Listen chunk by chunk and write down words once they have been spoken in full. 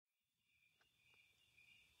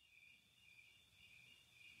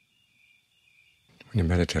When you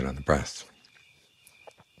meditate on the breath,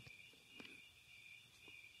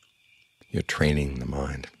 you're training the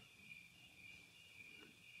mind.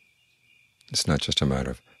 It's not just a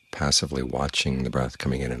matter of passively watching the breath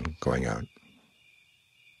coming in and going out.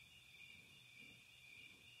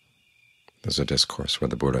 There's a discourse where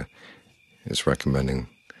the Buddha is recommending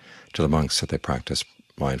to the monks that they practice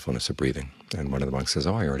mindfulness of breathing. And one of the monks says,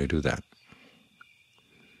 "Oh, I already do that."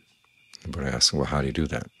 The Buddha asks him, "Well, how do you do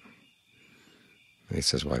that?" And he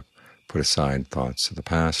says, "Well, I put aside thoughts of the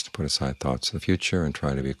past, put aside thoughts of the future, and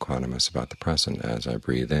try to be equanimous about the present as I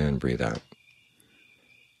breathe in, breathe out."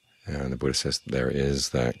 And the Buddha says there is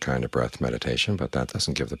that kind of breath meditation, but that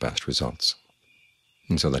doesn't give the best results.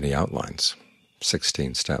 And so then he outlines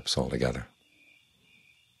 16 steps altogether.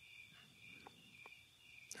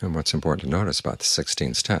 And what's important to notice about the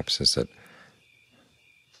 16 steps is that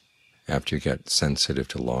after you get sensitive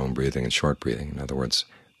to long breathing and short breathing, in other words,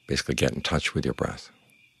 basically get in touch with your breath,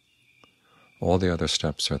 all the other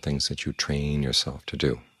steps are things that you train yourself to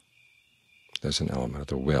do. There's an element of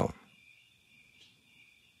the will.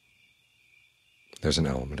 There's an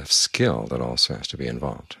element of skill that also has to be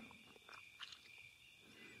involved.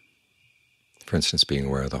 For instance, being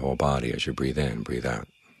aware of the whole body as you breathe in, breathe out.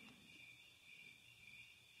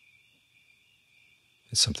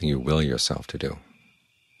 It's something you will yourself to do.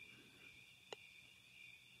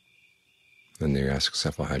 Then you ask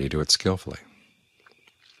yourself, well, how do you do it skillfully?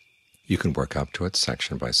 You can work up to it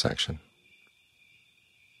section by section.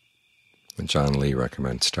 And John Lee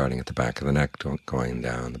recommends starting at the back of the neck, going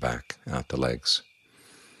down the back, out the legs.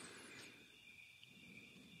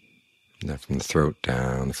 And then from the throat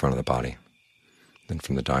down the front of the body. Then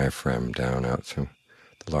from the diaphragm down out through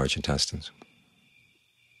the large intestines.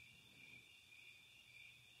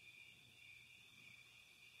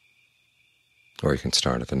 Or you can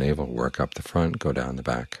start at the navel, work up the front, go down the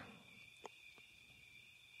back.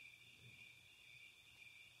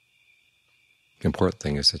 The important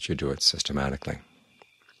thing is that you do it systematically.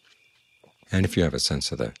 And if you have a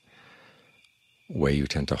sense of the way you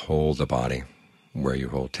tend to hold the body, where you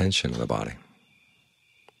hold tension in the body,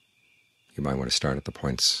 you might want to start at the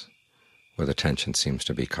points where the tension seems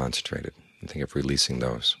to be concentrated and think of releasing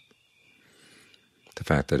those. The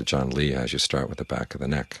fact that John Lee has you start with the back of the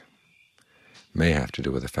neck may have to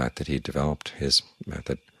do with the fact that he developed his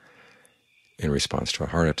method in response to a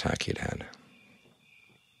heart attack he'd had.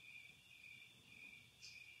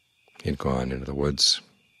 He'd gone into the woods,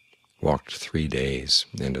 walked 3 days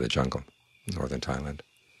into the jungle in northern Thailand,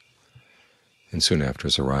 and soon after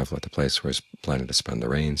his arrival at the place where he was planning to spend the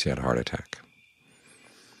rains, he had a heart attack.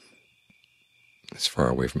 It's far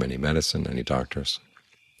away from any medicine, any doctors.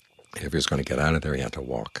 If he was going to get out of there, he had to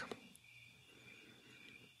walk.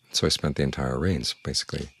 So he spent the entire rains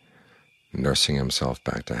basically nursing himself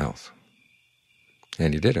back to health.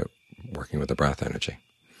 And he did it working with the breath energy.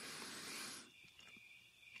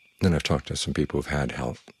 Then I've talked to some people who've had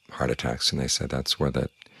heart attacks, and they said that's where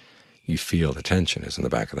you feel the tension is in the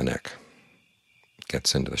back of the neck. It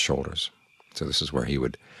gets into the shoulders. So this is where he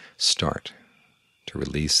would start to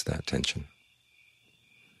release that tension.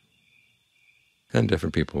 And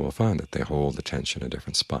different people will find that they hold the tension in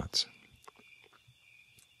different spots.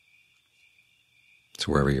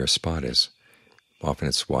 So wherever your spot is, often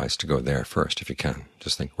it's wise to go there first if you can.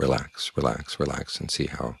 Just think, relax, relax, relax, and see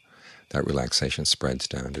how that relaxation spreads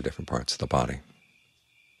down to different parts of the body.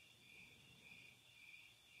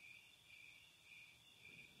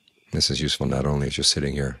 This is useful not only as you're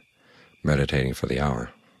sitting here meditating for the hour,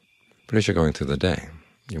 but as you're going through the day.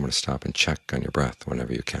 You want to stop and check on your breath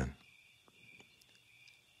whenever you can.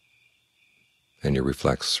 And your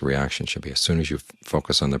reflex reaction should be, as soon as you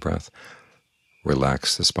focus on the breath,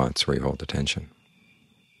 relax the spots where you hold the tension.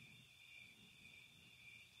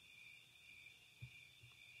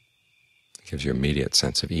 It gives you an immediate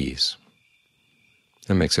sense of ease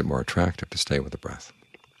and makes it more attractive to stay with the breath.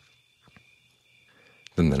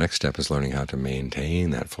 Then the next step is learning how to maintain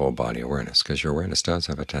that full body awareness, because your awareness does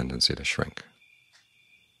have a tendency to shrink.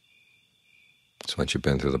 So once you've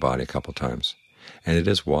been through the body a couple times, and it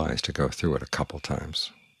is wise to go through it a couple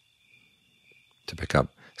times to pick up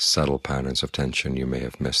subtle patterns of tension you may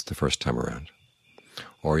have missed the first time around.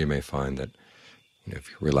 Or you may find that if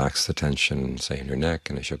you relax the tension, say, in your neck,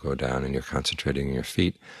 and as you go down and you're concentrating on your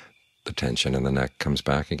feet, the tension in the neck comes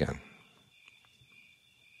back again.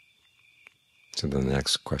 So then the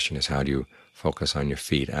next question is, how do you focus on your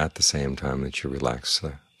feet at the same time that you relax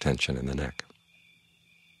the tension in the neck?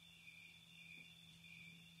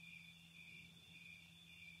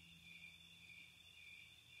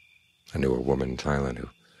 I knew a woman in Thailand who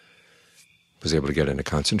was able to get into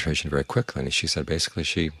concentration very quickly, and she said basically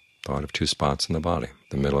she thought of two spots in the body,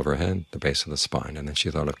 the middle of her head, the base of the spine, and then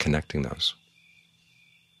she thought of connecting those.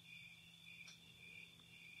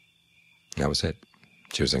 That was it.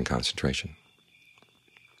 She was in concentration.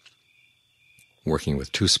 Working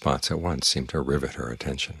with two spots at once seemed to rivet her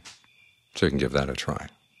attention. So you can give that a try.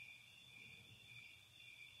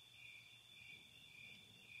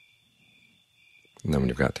 And then when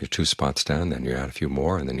you've got your two spots down, then you add a few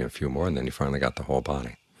more, and then you have a few more, and then you finally got the whole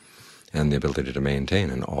body, and the ability to maintain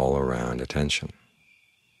an all-around attention.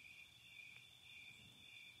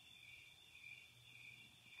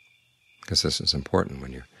 Because this is important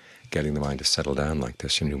when you're getting the mind to settle down like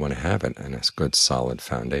this, and you want to have it in a good, solid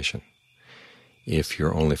foundation. If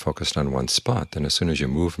you're only focused on one spot, then as soon as you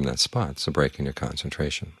move from that spot, it's a break in your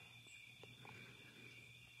concentration.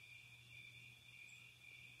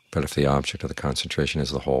 But if the object of the concentration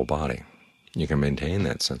is the whole body, you can maintain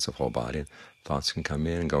that sense of whole body. Thoughts can come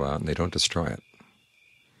in and go out, and they don't destroy it.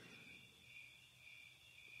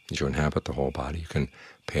 As you inhabit the whole body, you can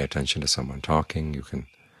pay attention to someone talking, you can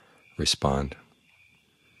respond,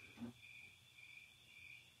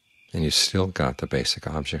 and you've still got the basic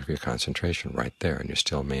object of your concentration right there, and you're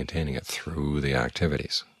still maintaining it through the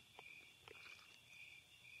activities.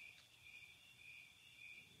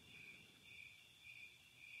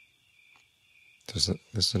 This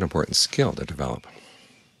is an important skill to develop.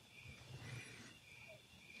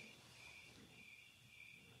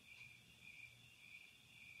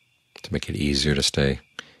 To make it easier to stay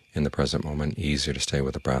in the present moment, easier to stay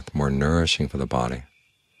with the breath, more nourishing for the body,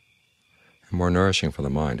 and more nourishing for the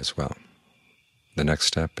mind as well. The next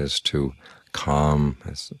step is to calm,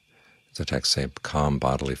 as the text says, calm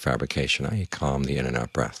bodily fabrication, i.e. calm the in and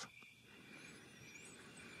out breath.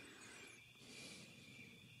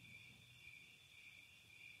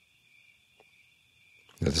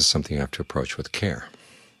 Now, this is something you have to approach with care.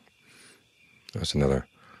 There was another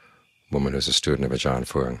woman who was a student of Ajahn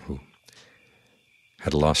Fuang who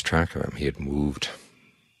had lost track of him. He had moved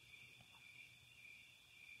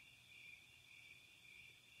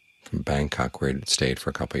from Bangkok, where he had stayed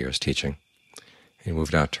for a couple of years teaching. He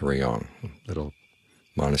moved out to Rayong, a little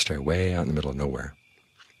monastery way out in the middle of nowhere.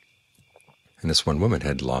 And this one woman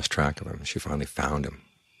had lost track of him. She finally found him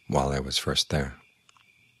while I was first there.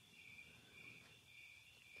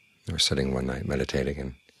 They were sitting one night meditating,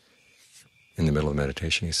 and in the middle of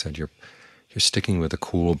meditation he said, "You're sticking with a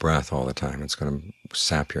cool breath all the time. It's going to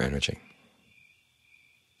sap your energy."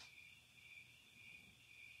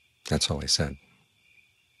 That's all he said.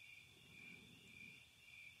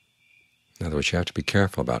 In other words, you have to be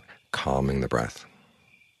careful about calming the breath.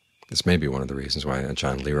 This may be one of the reasons why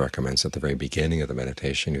Ajahn Lee recommends at the very beginning of the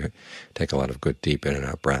meditation you take a lot of good deep in and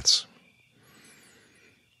out breaths,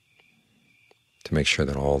 to make sure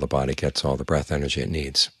that all the body gets all the breath energy it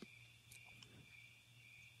needs,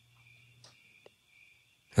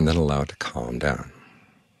 and then allow it to calm down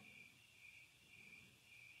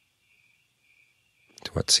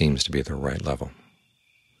to what seems to be the right level.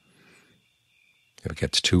 If it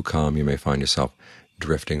gets too calm, you may find yourself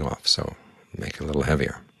drifting off, so make it a little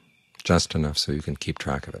heavier, just enough so you can keep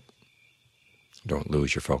track of it. Don't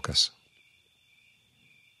lose your focus.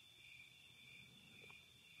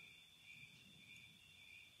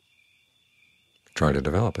 Try to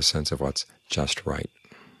develop a sense of what's just right.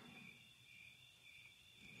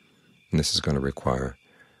 And this is going to require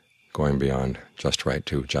going beyond just right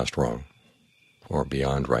to just wrong, or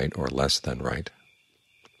beyond right or less than right.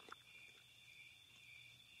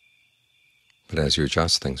 But as you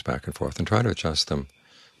adjust things back and forth, and try to adjust them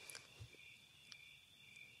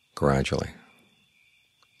gradually,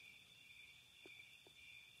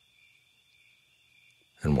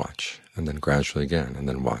 and watch, and then gradually again, and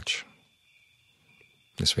then watch.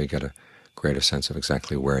 This way you get a greater sense of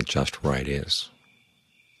exactly where just right is.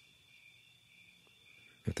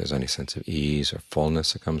 If there's any sense of ease or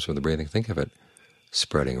fullness that comes with the breathing, think of it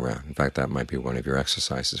spreading around. In fact, that might be one of your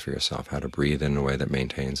exercises for yourself, how to breathe in a way that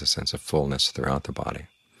maintains a sense of fullness throughout the body.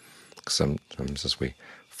 Sometimes as we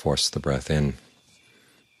force the breath in,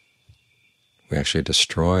 we actually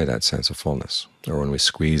destroy that sense of fullness. Or when we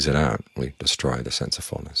squeeze it out, we destroy the sense of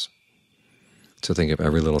fullness. So think of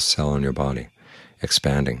every little cell in your body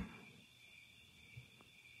expanding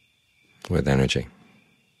with energy.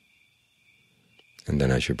 And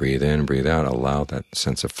then as you breathe in, breathe out, allow that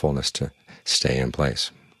sense of fullness to stay in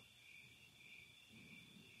place.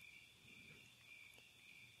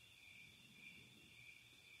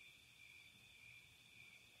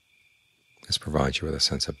 This provides you with a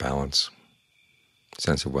sense of balance, a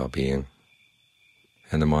sense of well-being,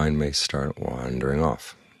 and the mind may start wandering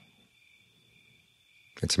off.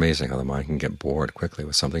 It's amazing how the mind can get bored quickly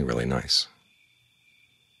with something really nice.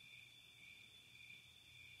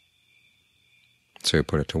 So you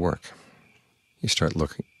put it to work. You start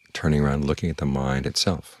turning around, looking at the mind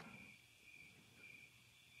itself,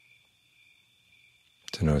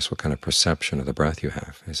 to notice what kind of perception of the breath you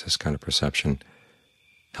have. Is this kind of perception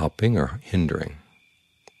helping or hindering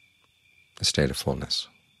the state of fullness?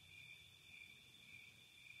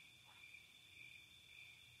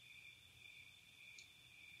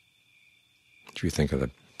 If you think of the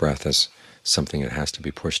breath as something that has to be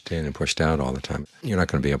pushed in and pushed out all the time, you're not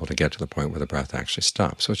going to be able to get to the point where the breath actually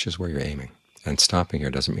stops, which is where you're aiming. And stopping here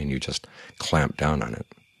doesn't mean you just clamp down on it,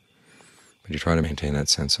 but you try to maintain that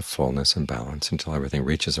sense of fullness and balance until everything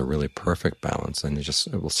reaches a really perfect balance, and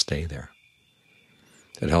it will stay there.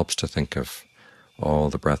 It helps to think of all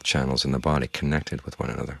the breath channels in the body connected with one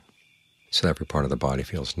another, so every part of the body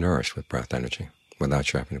feels nourished with breath energy,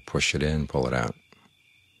 without you having to push it in, pull it out.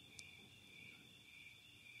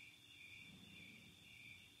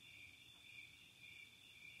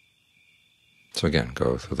 So again,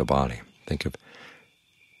 go through the body. Think of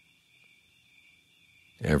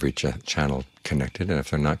every channel connected, and if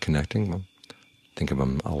they're not connecting, well, think of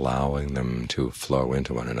them allowing them to flow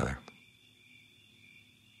into one another.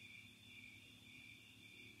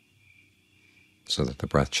 So that the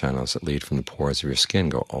breath channels that lead from the pores of your skin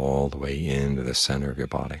go all the way into the center of your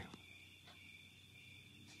body.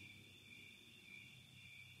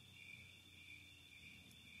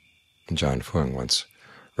 And John Fung once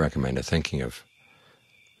recommended thinking of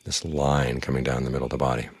this line coming down the middle of the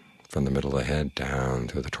body, from the middle of the head down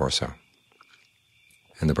through the torso,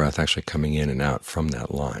 and the breath actually coming in and out from that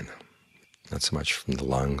line, not so much from the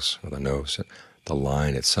lungs or the nose. The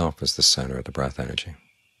line itself is the center of the breath energy.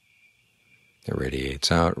 It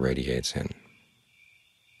radiates out, radiates in.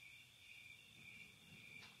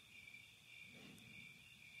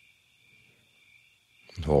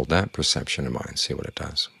 And hold that perception in mind, see what it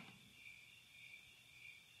does.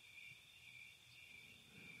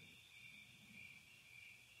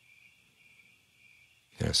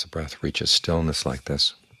 As the breath reaches stillness like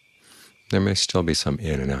this, there may still be some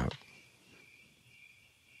in and out,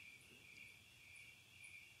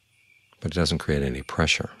 but it doesn't create any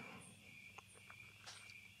pressure.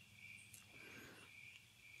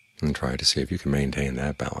 And try to see if you can maintain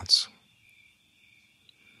that balance.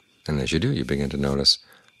 And as you do, you begin to notice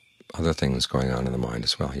other things going on in the mind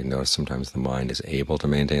as well. You notice sometimes the mind is able to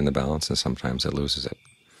maintain the balance, and sometimes it loses it.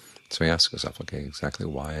 So you ask yourself, okay, exactly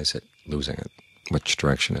why is it losing it? Which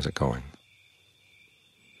direction is it going?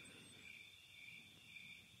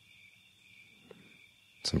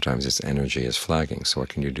 Sometimes its energy is flagging, so what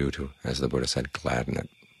can you do to, as the Buddha said, gladden it?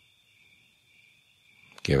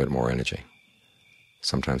 Give it more energy.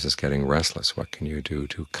 Sometimes it's getting restless. What can you do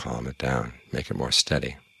to calm it down, make it more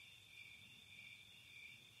steady?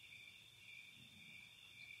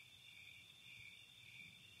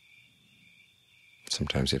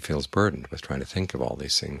 Sometimes it feels burdened with trying to think of all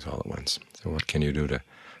these things all at once. So what can you do to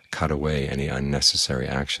cut away any unnecessary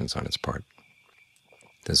actions on its part?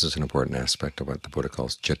 This is an important aspect of what the Buddha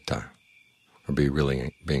calls citta, or being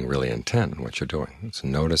really intent in what you're doing. It's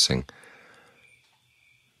noticing,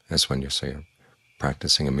 as when you're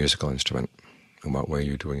practicing a musical instrument, in what way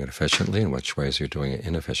you're doing it efficiently and which ways you're doing it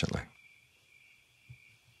inefficiently.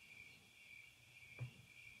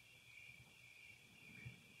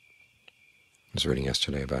 I was reading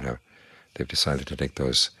yesterday about how they've decided to take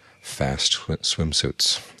those fast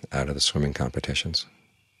swimsuits out of the swimming competitions,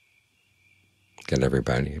 get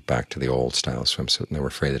everybody back to the old-style swimsuit, and they were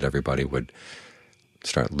afraid that everybody would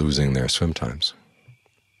start losing their swim times.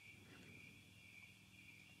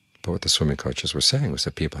 But what the swimming coaches were saying was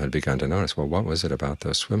that people had begun to notice, well, what was it about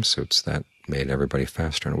those swimsuits that made everybody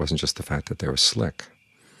faster? And it wasn't just the fact that they were slick,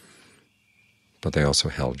 but they also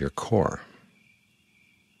held your core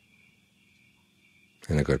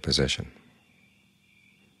in a good position.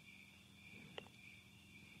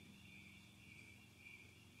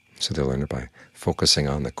 So they learned it by focusing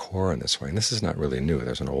on the core in this way. And this is not really new.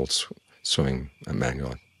 There's an old swimming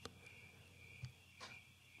manual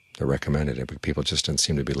that recommended it, but people just didn't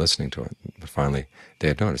seem to be listening to it. But finally they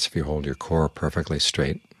had noticed if you hold your core perfectly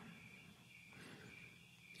straight,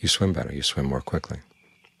 you swim better, you swim more quickly.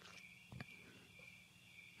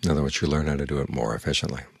 In other words, you learn how to do it more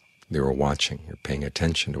efficiently. You're watching, you're paying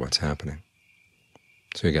attention to what's happening,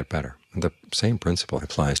 so you get better. And the same principle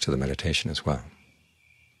applies to the meditation as well.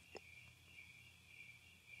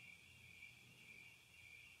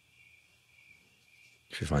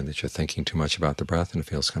 If you find that you're thinking too much about the breath and it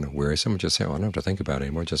feels kind of wearisome, just say, oh, I don't have to think about it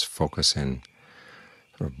anymore. Just focus in,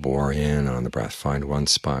 sort of bore in on the breath. Find one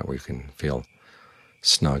spot where you can feel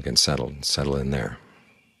snug and settle in there.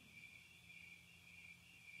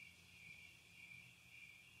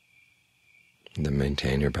 and then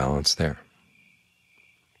maintain your balance there.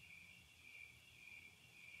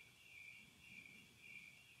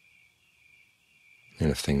 And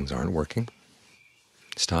if things aren't working,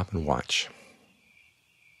 stop and watch.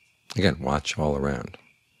 Again, watch all around.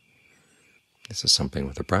 Is it something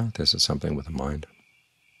with the breath? Is it something with the mind?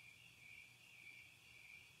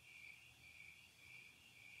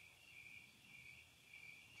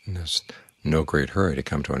 And there's no great hurry to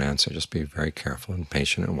come to an answer. Just be very careful and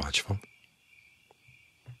patient and watchful.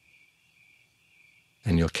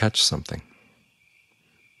 And you'll catch something.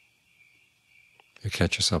 You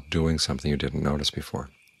catch yourself doing something you didn't notice before.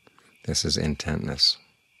 This is intentness.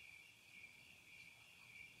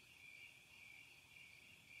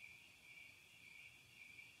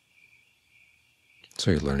 So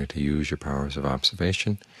you're learning to use your powers of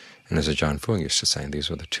observation. And as Ajahn Fuang used to say, these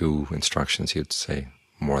were the two instructions he'd say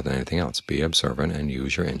more than anything else: be observant and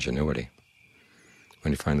use your ingenuity.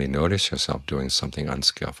 When you finally notice yourself doing something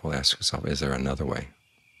unskillful, ask yourself, is there another way?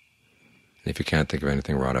 And if you can't think of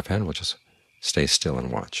anything right offhand, well, just stay still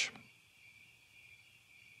and watch.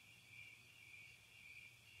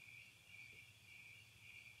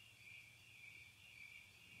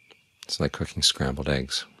 It's like cooking scrambled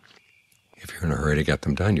eggs. If you're in a hurry to get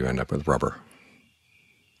them done, you end up with rubber.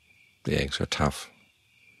 The eggs are tough.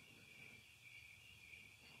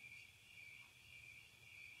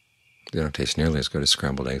 They don't taste nearly as good as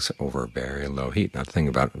scrambled eggs over very low heat. Now, the thing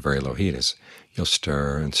about very low heat is you'll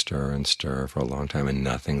stir and stir and stir for a long time, and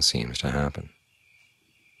nothing seems to happen.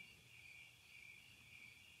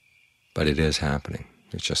 But it is happening.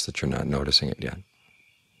 It's just that you're not noticing it yet.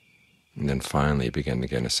 And then finally you begin to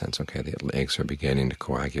get a sense, okay, the eggs are beginning to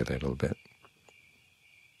coagulate a little bit.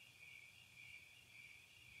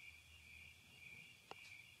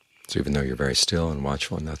 So even though you're very still and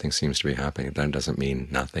watchful and nothing seems to be happening, that doesn't mean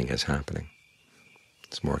nothing is happening.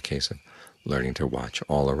 It's more a case of learning to watch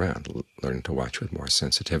all around, learning to watch with more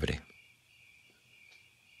sensitivity.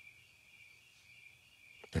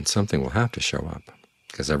 And something will have to show up,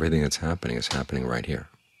 because everything that's happening is happening right here.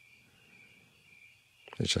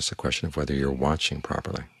 It's just a question of whether you're watching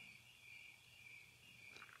properly.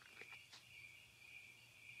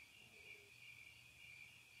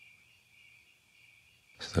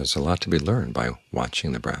 So there's a lot to be learned by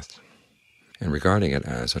watching the breath and regarding it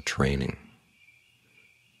as a training,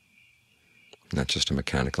 not just a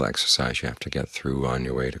mechanical exercise you have to get through on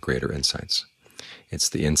your way to greater insights. It's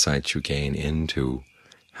the insights you gain into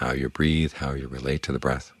how you breathe, how you relate to the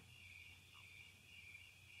breath,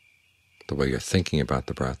 the way you're thinking about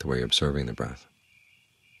the breath, the way you're observing the breath.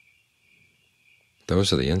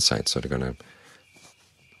 Those are the insights that are going to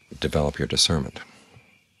develop your discernment.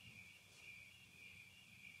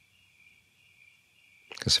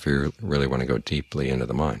 Because if you really want to go deeply into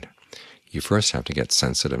the mind, you first have to get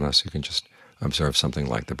sensitive enough so you can just observe something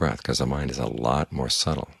like the breath, because the mind is a lot more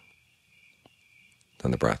subtle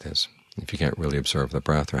than the breath is. If you can't really observe the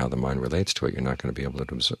breath or how the mind relates to it, you're not going to be able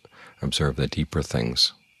to observe the deeper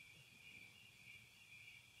things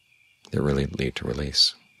that really lead to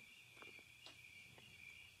release.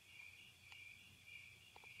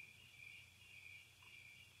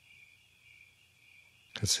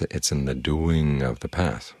 It's in the doing of the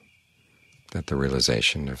path that the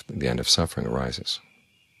realization of the end of suffering arises.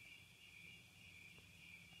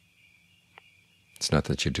 It's not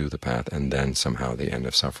that you do the path and then somehow the end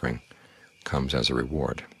of suffering comes as a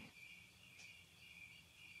reward.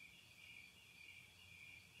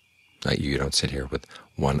 You don't sit here with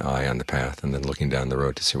one eye on the path and then looking down the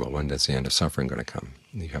road to see, well, when is the end of suffering going to come?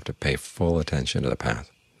 You have to pay full attention to the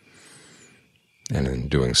path. And in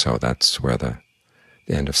doing so, that's where the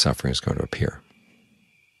end of suffering is going to appear.